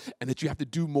more, and that you have to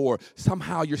do more.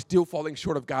 Somehow you're still falling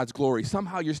short of God's glory.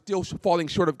 Somehow you're still falling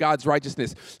short of God's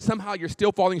righteousness. Somehow you're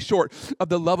still falling short of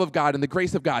the love of God and the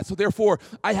grace of God. So therefore,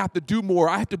 I have to do more.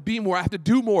 I have to be more. I have to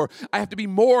do more. I have to be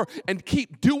more and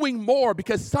keep doing more,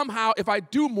 because somehow if I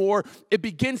do more, it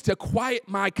begins to quiet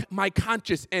my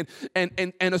conscience and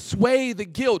assuage the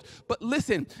guilt. But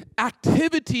listen,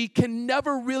 activity can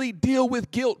never really deal with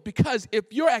guilt, because if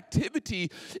your activity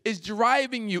guilty is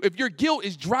driving you, if your guilt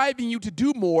is driving you to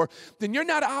do more, then you're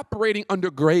not operating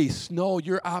under grace. No,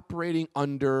 you're operating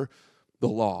under the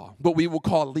law, what we will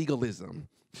call legalism,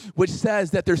 which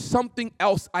says that there's something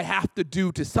else I have to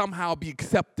do to somehow be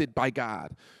accepted by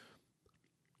God.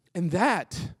 And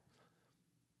that,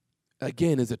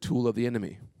 again, is a tool of the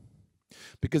enemy.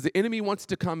 Because the enemy wants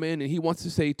to come in and he wants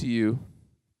to say to you,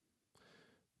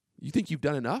 you think you've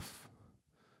done enough?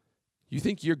 You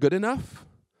think you're good enough?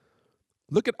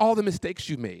 Look at all the mistakes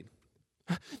you made.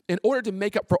 In order to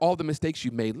make up for all the mistakes you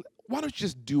made, why don't you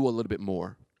just do a little bit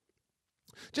more?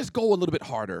 Just go a little bit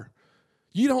harder.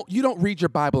 You don't read your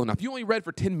Bible enough. You only read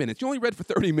for 10 minutes. You only read for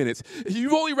 30 minutes.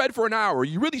 You've only read for an hour.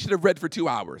 You really should have read for 2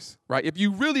 hours, right? If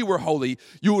you really were holy,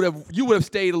 you would have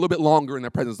stayed a little bit longer in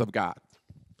the presence of God.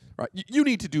 Right? You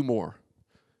need to do more.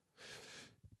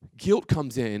 Guilt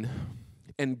comes in,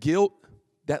 and guilt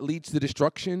that leads to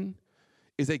destruction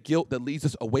is a guilt that leads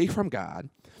us away from God.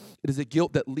 It is a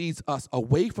guilt that leads us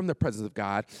away from the presence of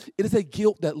God. It is a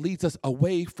guilt that leads us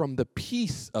away from the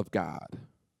peace of God.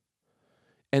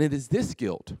 And it is this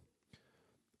guilt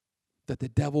that the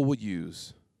devil will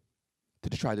use to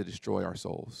try to destroy our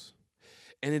souls.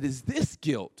 And it is this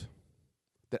guilt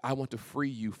that I want to free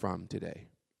you from today.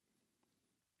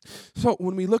 So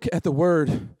when we look at the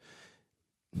word,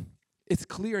 it's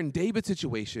clear in David's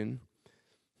situation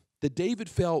that David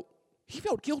felt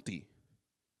guilty.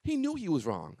 He knew he was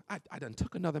wrong. I done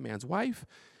took another man's wife,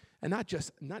 and not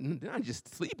just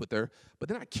sleep with her, but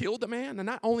then I killed the man, and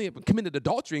not only have committed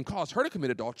adultery and caused her to commit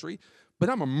adultery, but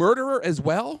I'm a murderer as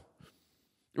well,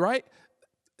 right?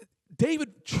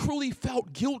 David truly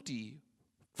felt guilty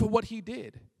for what he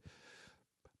did.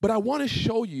 But I want to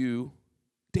show you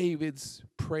David's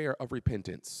prayer of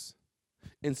repentance.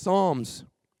 In Psalms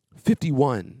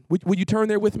 51, would you turn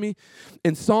there with me?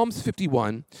 In Psalms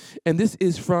 51, and this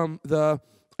is from this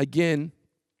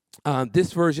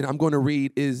version I'm going to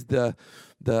read is the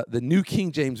New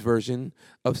King James Version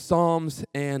of Psalms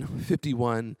and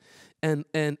 51. And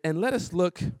let us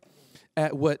look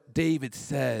at what David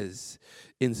says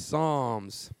in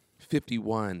Psalms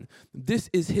 51. This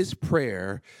is his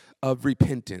prayer of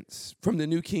repentance from the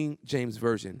New King James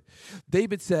Version.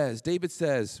 David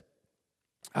says,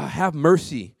 have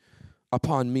mercy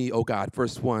upon me, O God,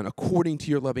 verse 1, according to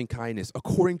your loving kindness,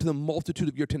 according to the multitude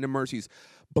of your tender mercies,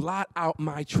 blot out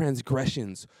my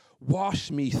transgressions, wash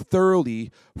me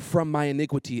thoroughly from my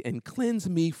iniquity, and cleanse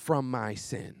me from my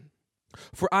sin.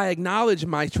 For I acknowledge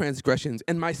my transgressions,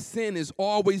 and my sin is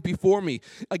always before me.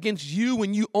 Against you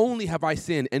and you only have I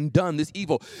sinned and done this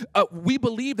evil. We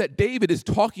believe that David is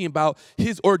talking about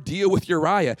his ordeal with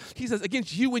Uriah. He says,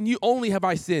 against you and you only have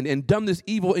I sinned and done this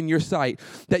evil in your sight,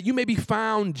 that you may be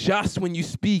found just when you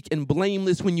speak and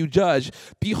blameless when you judge.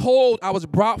 Behold, I was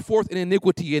brought forth in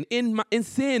iniquity, and in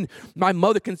sin my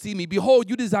mother conceived me. Behold,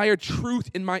 you desire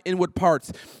truth in my inward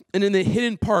parts, and in the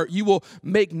hidden part you will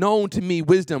make known to me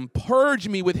wisdom. Purge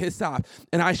me with hyssop,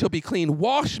 and I shall be clean.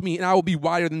 Wash me, and I will be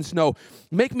whiter than snow.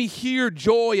 Make me hear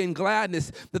joy and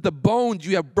gladness, that the bones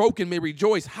you have broken may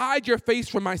rejoice. Hide your face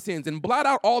from my sins, and blot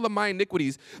out all of my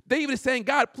iniquities. David is saying,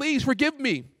 God, please forgive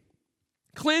me.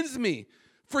 Cleanse me.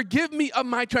 Forgive me of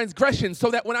my transgressions, so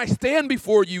that when I stand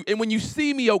before you and when you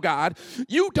see me, O God,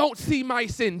 you don't see my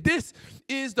sin. This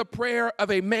is the prayer of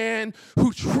a man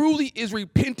who truly is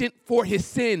repentant for his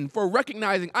sin, for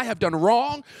recognizing I have done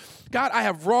wrong. God, I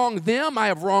have wronged them. I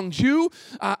have wronged you.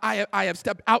 I have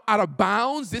stepped out of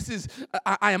bounds.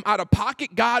 I am out of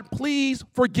pocket. God, please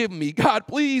forgive me. God,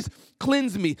 please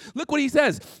cleanse me. Look what he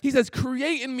says. He says,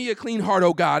 create in me a clean heart,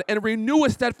 O God, and renew a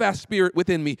steadfast spirit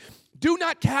within me. Do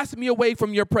not cast me away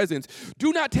from your presence.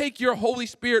 Do not take your Holy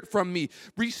Spirit from me.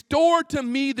 Restore to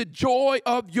me the joy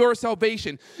of your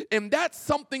salvation. And that's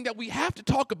something that we have to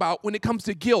talk about when it comes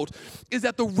to guilt, is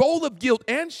that the role of guilt,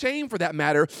 and shame for that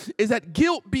matter, is that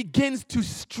guilt begins to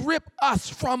strip us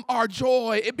from our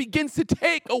joy. It begins to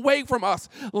take away from us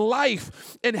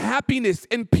life and happiness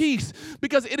and peace,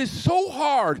 because it is so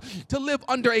hard to live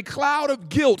under a cloud of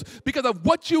guilt because of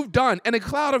what you've done, and a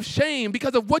cloud of shame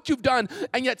because of what you've done,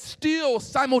 and yet still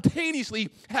simultaneously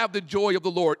have the joy of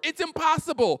the Lord. It's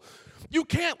impossible. You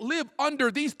can't live under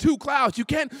these two clouds. You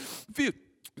can't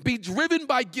be driven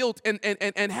by guilt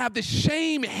and have this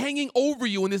shame hanging over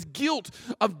you, and this guilt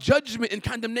of judgment and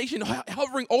condemnation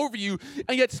hovering over you,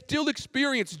 and yet still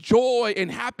experience joy and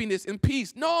happiness and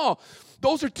peace. No,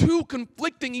 those are two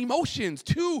conflicting emotions,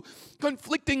 two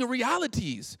conflicting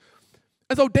realities.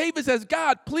 And so David says,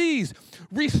 God, please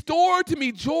restore to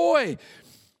me joy.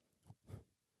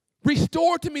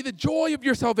 Restore to me the joy of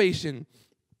your salvation.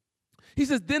 He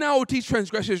says, then I will teach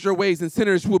transgressors your ways, and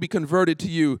sinners will be converted to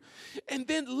you. And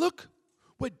then look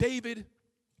what David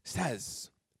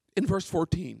says in verse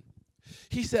 14.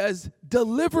 He says,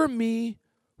 deliver me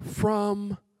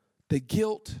from the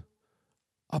guilt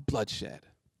of bloodshed.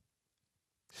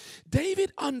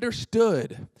 David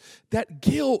understood that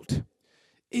guilt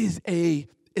is a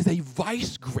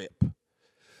vice grip.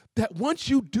 That once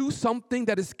you do something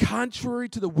that is contrary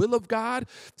to the will of God,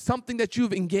 something that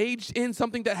you've engaged in,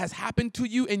 something that has happened to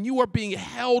you, and you are being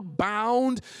held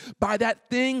bound by that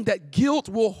thing, that guilt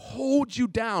will hold you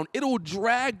down. It'll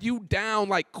drag you down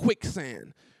like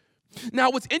quicksand.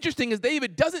 Now, what's interesting is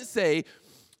David doesn't say,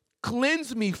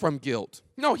 cleanse me from guilt.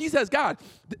 No, he says, God,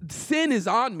 sin is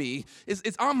on me.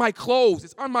 It's on my clothes.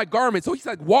 It's on my garments. So he's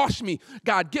like, wash me.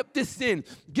 God, get this sin,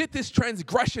 get this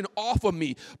transgression off of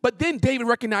me. But then David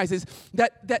recognizes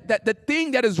that the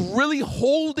thing that is really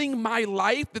holding my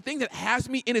life, the thing that has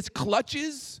me in its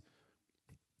clutches,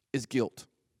 is guilt.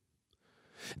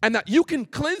 And that you can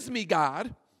cleanse me,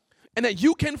 God, and that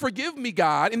you can forgive me,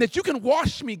 God, and that you can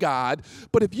wash me, God,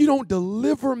 but if you don't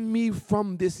deliver me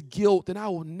from this guilt, then I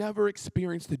will never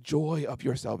experience the joy of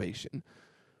your salvation.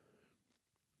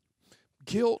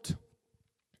 Guilt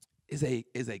is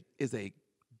a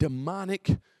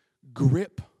demonic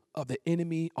grip of the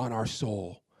enemy on our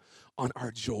soul, on our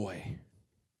joy.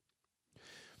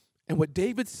 And what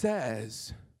David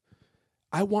says,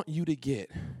 I want you to get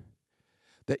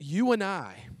that you and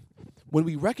I, when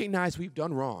we recognize we've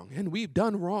done wrong, and we've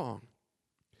done wrong,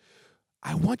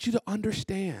 I want you to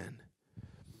understand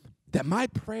that my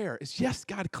prayer is, yes,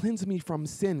 God, cleanse me from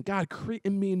sin. God, create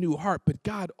in me a new heart. But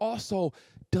God, also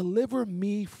deliver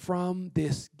me from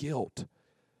this guilt.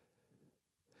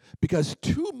 Because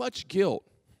too much guilt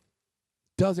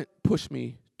doesn't push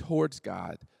me towards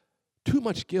God. Too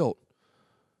much guilt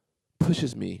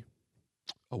pushes me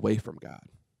away from God.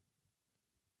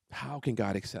 How can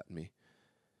God accept me?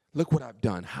 Look what I've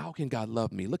done. How can God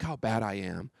love me? Look how bad I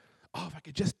am. Oh, if I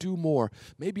could just do more.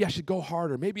 Maybe I should go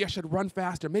harder. Maybe I should run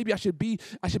faster. Maybe I should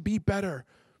be better.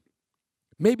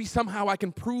 Maybe somehow I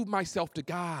can prove myself to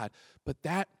God. But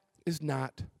that is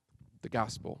not the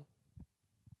gospel.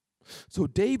 So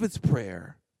David's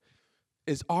prayer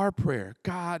is our prayer.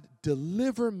 God,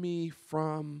 deliver me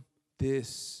from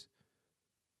this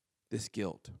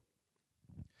guilt.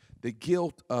 The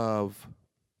guilt of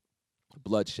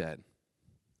bloodshed.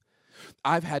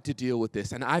 I've had to deal with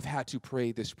this, and I've had to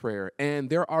pray this prayer. And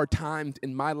there are times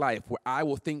in my life where I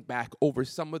will think back over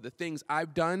some of the things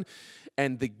I've done,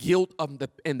 and the guilt and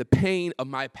the pain of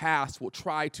my past will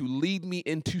try to lead me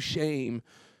into shame.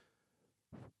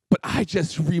 But I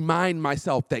just remind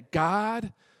myself that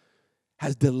God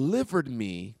has delivered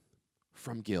me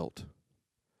from guilt,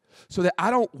 so that I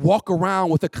don't walk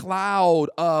around with a cloud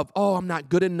of, oh, I'm not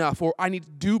good enough, or I need to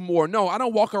do more. No, I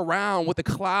don't walk around with a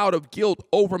cloud of guilt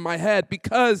over my head,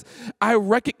 because I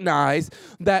recognize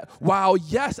that while,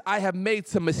 yes, I have made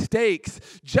some mistakes,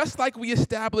 just like we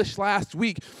established last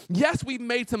week, yes, we've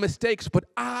made some mistakes, but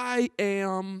I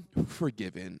am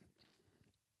forgiven.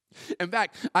 In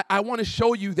fact, I want to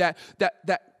show you that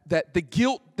the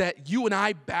guilt that you and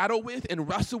I battle with and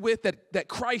wrestle with, that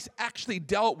Christ actually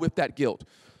dealt with that guilt.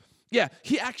 Yeah,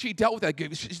 he actually dealt with that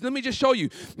guilt. Let me just show you.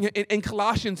 In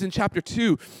Colossians in chapter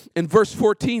 2, in verse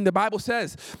 14, the Bible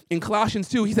says, in Colossians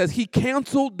 2, he says, he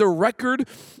canceled the record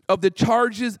of the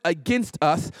charges against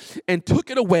us and took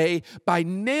it away by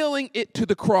nailing it to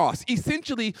the cross.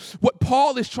 Essentially, what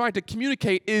Paul is trying to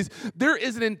communicate is there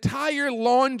is an entire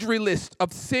laundry list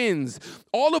of sins,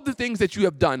 all of the things that you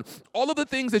have done, all of the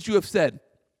things that you have said,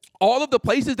 all of the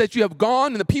places that you have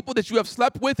gone, and the people that you have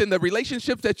slept with, and the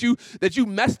relationships that you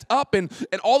messed up, and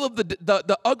all of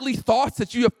the ugly thoughts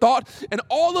that you have thought, and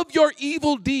all of your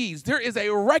evil deeds. There is a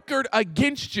record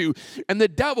against you, and the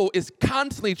devil is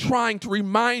constantly trying to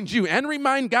remind you, and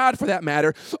remind God for that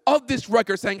matter, of this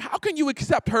record, saying, how can you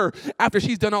accept her after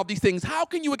she's done all these things? How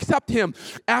can you accept him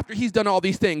after he's done all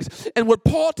these things? And what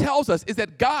Paul tells us is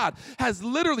that God has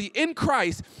literally, in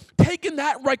Christ, taken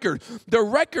that record, the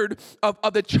record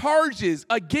of the charges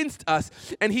against us,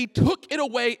 and he took it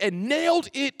away and nailed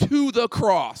it to the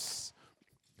cross.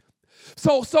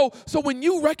 So when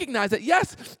you recognize that,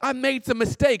 yes, I made some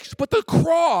mistakes, but the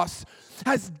cross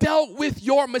has dealt with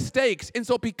your mistakes. And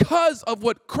so because of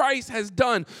what Christ has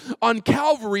done on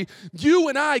Calvary, you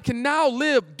and I can now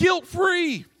live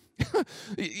guilt-free.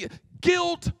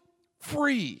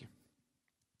 Guilt-free.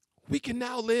 We can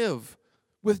now live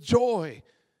with joy.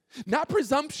 Not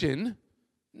presumption.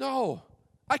 No,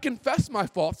 I confess my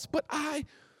faults, but I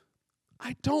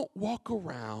don't walk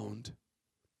around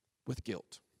with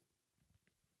guilt.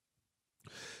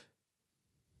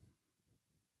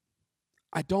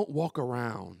 I don't walk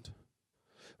around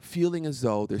feeling as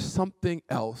though there's something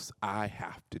else I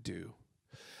have to do.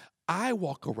 I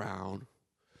walk around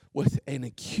with an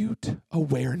acute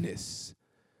awareness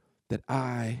that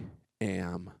I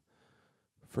am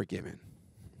forgiven.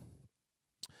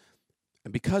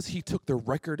 And because he took the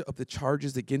record of the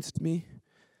charges against me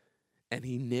and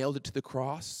he nailed it to the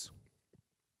cross,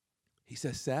 he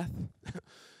says, Seth,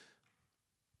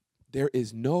 there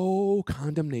is no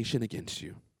condemnation against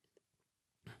you.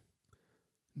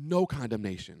 No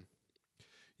condemnation.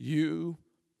 You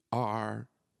are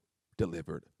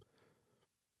delivered.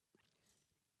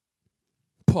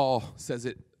 Paul says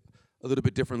it a little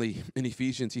bit differently in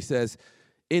Ephesians. He says,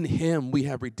 in him we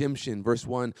have redemption,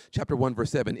 chapter 1,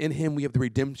 verse 7. In him we have the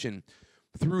redemption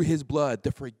through his blood,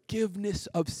 the forgiveness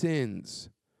of sins,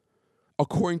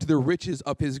 according to the riches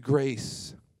of his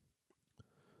grace.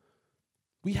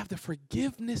 We have the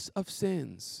forgiveness of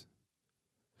sins.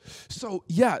 So,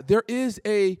 yeah, there is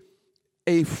a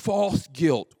false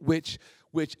guilt, which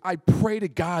I pray to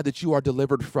God that you are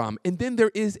delivered from. And then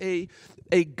there is a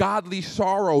godly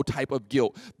sorrow type of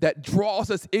guilt that draws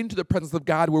us into the presence of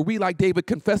God where we, like David,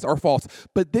 confess our faults.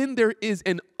 But then there is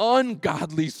an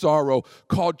ungodly sorrow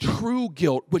called true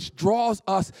guilt, which draws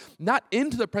us not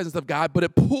into the presence of God, but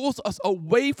it pulls us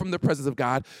away from the presence of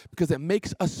God because it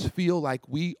makes us feel like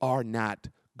we are not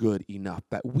good enough,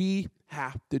 that we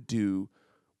have to do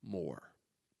more.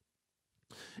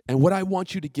 And what I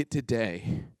want you to get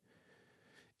today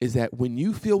is that when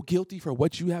you feel guilty for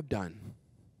what you have done,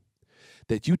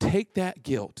 that you take that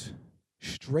guilt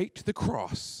straight to the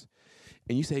cross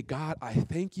and you say, God, I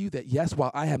thank you that, yes,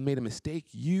 while I have made a mistake,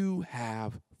 you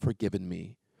have forgiven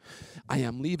me. I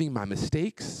am leaving my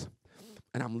mistakes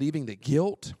and I'm leaving the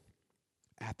guilt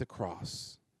at the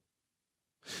cross.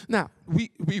 Now,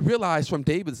 we realize from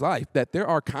David's life that there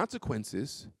are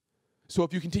consequences. So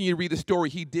if you continue to read the story,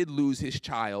 he did lose his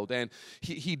child, and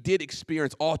he did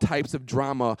experience all types of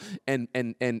drama and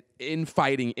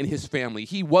infighting in his family.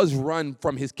 He was run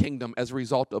from his kingdom as a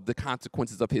result of the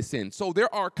consequences of his sin. So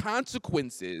there are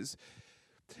consequences,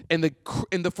 and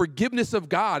the forgiveness of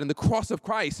God and the cross of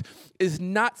Christ is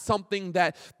not something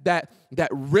that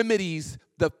remedies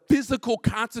the physical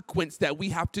consequence that we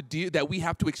have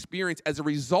to experience as a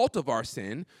result of our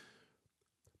sin.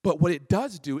 But what it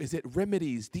does do is it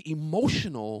remedies the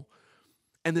emotional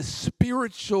and the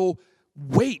spiritual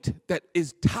weight that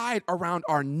is tied around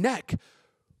our neck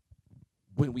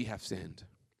when we have sinned.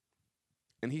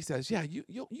 And he says, yeah,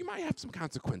 you might have some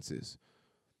consequences,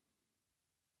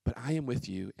 but I am with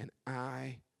you and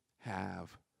I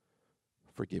have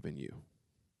forgiven you.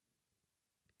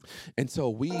 And so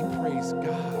we praise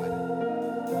God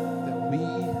that we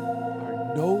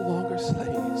are no longer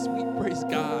slaves. We praise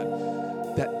God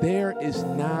that there is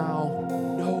now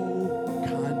no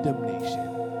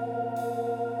condemnation,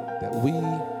 that we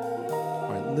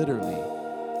are literally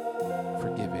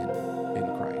forgiven in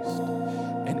Christ.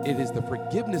 And it is the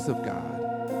forgiveness of God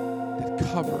that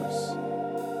covers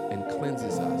and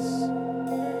cleanses us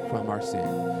from our sin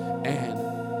and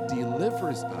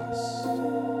delivers us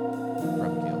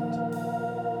from guilt.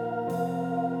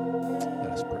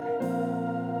 Let us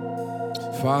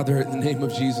pray. Father, in the name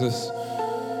of Jesus,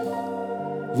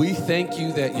 we thank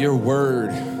you that your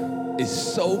word is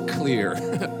so clear.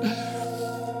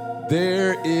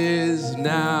 There is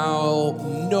now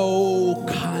no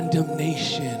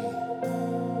condemnation.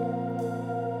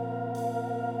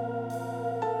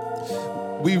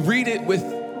 We read it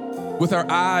with our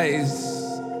eyes,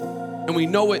 and we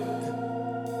know it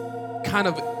kind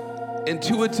of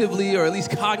intuitively or at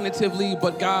least cognitively,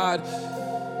 but God,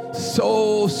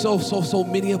 so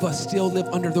many of us still live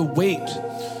under the weight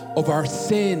of our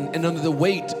sin and under the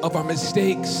weight of our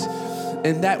mistakes.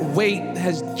 And that weight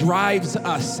drives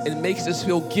us and makes us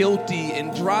feel guilty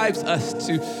and drives us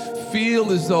to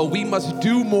feel as though we must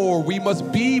do more, we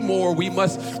must be more, we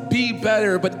must be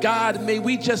better. But God, may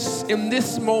we just in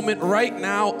this moment right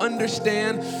now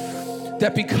understand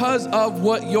that because of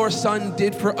what your son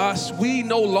did for us, we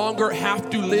no longer have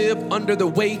to live under the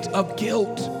weight of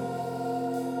guilt.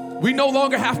 We no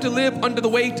longer have to live under the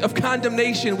weight of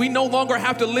condemnation. We no longer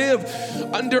have to live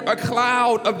under a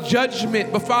cloud of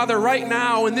judgment. But Father, right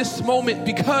now in this moment,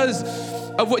 because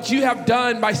of what you have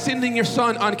done by sending your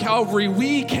son on Calvary,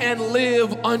 we can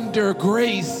live under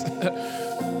grace.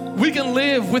 We can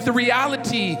live with the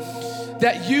reality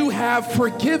that you have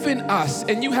forgiven us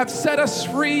and you have set us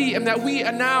free and that we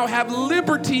now have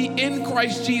liberty in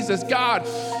Christ Jesus. God,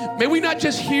 may we not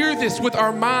just hear this with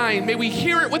our mind, may we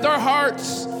hear it with our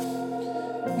hearts.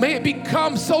 May it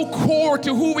become so core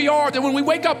to who we are that when we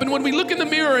wake up and when we look in the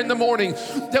mirror in the morning,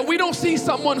 that we don't see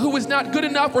someone who is not good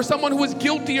enough or someone who is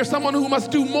guilty or someone who must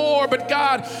do more. But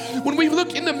God, when we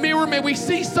look in the mirror, may we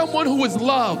see someone who is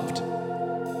loved.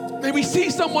 May we see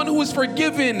someone who is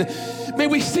forgiven. May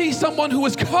we see someone who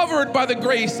is covered by the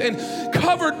grace and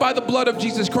covered by the blood of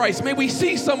Jesus Christ. May we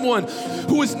see someone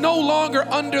who is no longer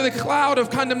under the cloud of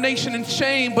condemnation and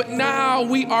shame, but now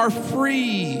we are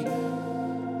free.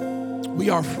 We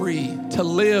are free to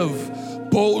live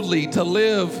boldly, to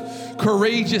live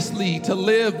courageously, to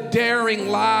live daring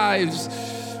lives,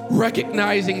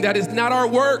 recognizing that it's not our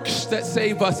works that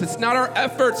save us. It's not our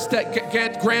efforts that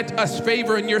grant us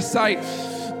favor in your sight,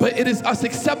 but it is us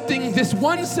accepting this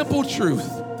one simple truth,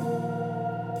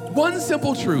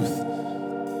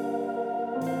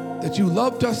 that you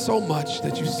loved us so much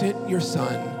that you sent your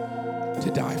son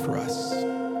to die for us.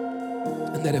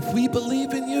 And that if we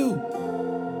believe in you,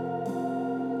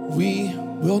 we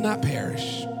will not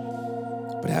perish,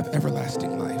 but have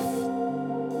everlasting life.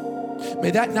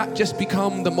 May that not just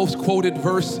become the most quoted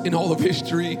verse in all of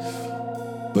history,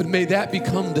 but may that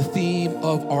become the theme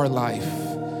of our life.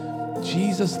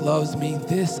 Jesus loves me,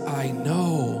 this I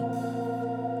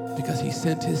know, because he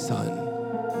sent his son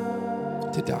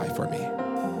to die for me.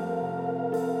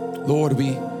 Lord,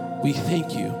 we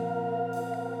thank you.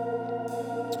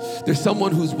 There's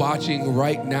someone who's watching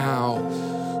right now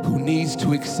who needs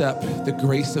to accept the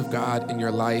grace of God in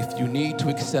your life. You need to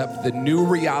accept the new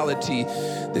reality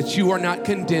that you are not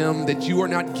condemned, that you are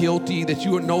not guilty, that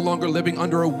you are no longer living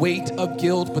under a weight of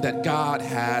guilt, but that God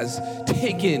has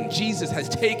taken, Jesus has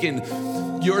taken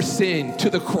your sin to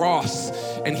the cross,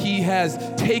 and he has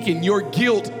taken your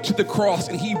guilt to the cross,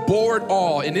 and he bore it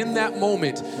all. And in that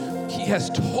moment, he has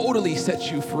totally set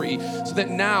you free, so that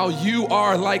now you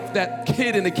are like that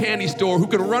kid in the candy store who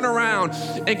can run around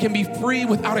and can be free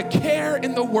without a care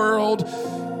in the world,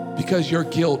 because your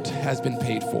guilt has been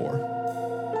paid for.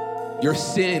 Your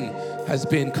sin has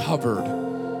been covered,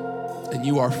 and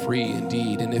you are free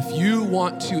indeed. And if you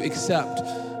want to accept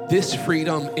this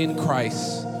freedom in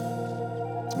Christ,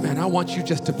 man, I want you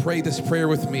just to pray this prayer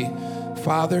with me.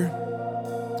 Father,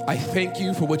 I thank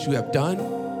you for what you have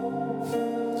done.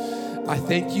 I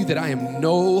thank you that I am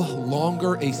no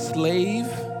longer a slave,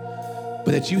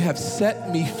 but that you have set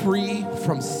me free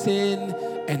from sin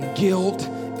and guilt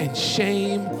and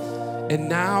shame. And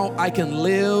now I can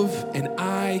live, and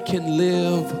I can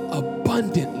live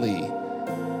abundantly.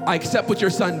 I accept what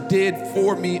your son did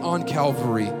for me on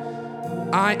Calvary.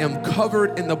 I am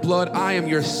covered in the blood. I am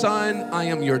your son. I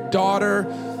am your daughter.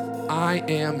 I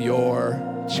am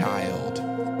your child.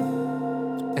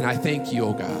 And I thank you,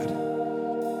 oh God.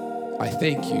 I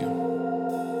thank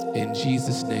you in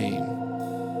Jesus' name.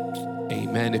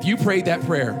 Amen. If you prayed that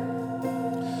prayer,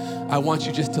 I want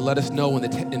you just to let us know in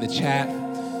the chat.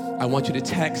 I want you to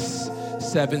text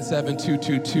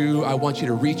 77222. I want you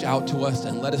to reach out to us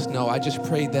and let us know I just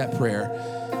prayed that prayer,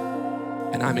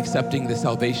 and I'm accepting the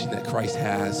salvation that Christ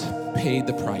has paid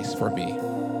the price for me.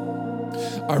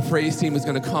 Our praise team is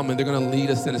going to come and they're going to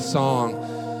lead us in a song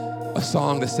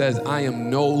that says, I am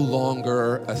no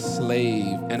longer a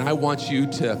slave. And I want you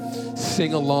to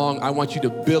sing along. I want you to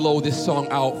billow this song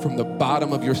out from the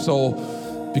bottom of your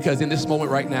soul, because in this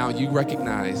moment right now, you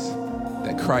recognize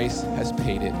that Christ has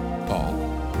paid it all.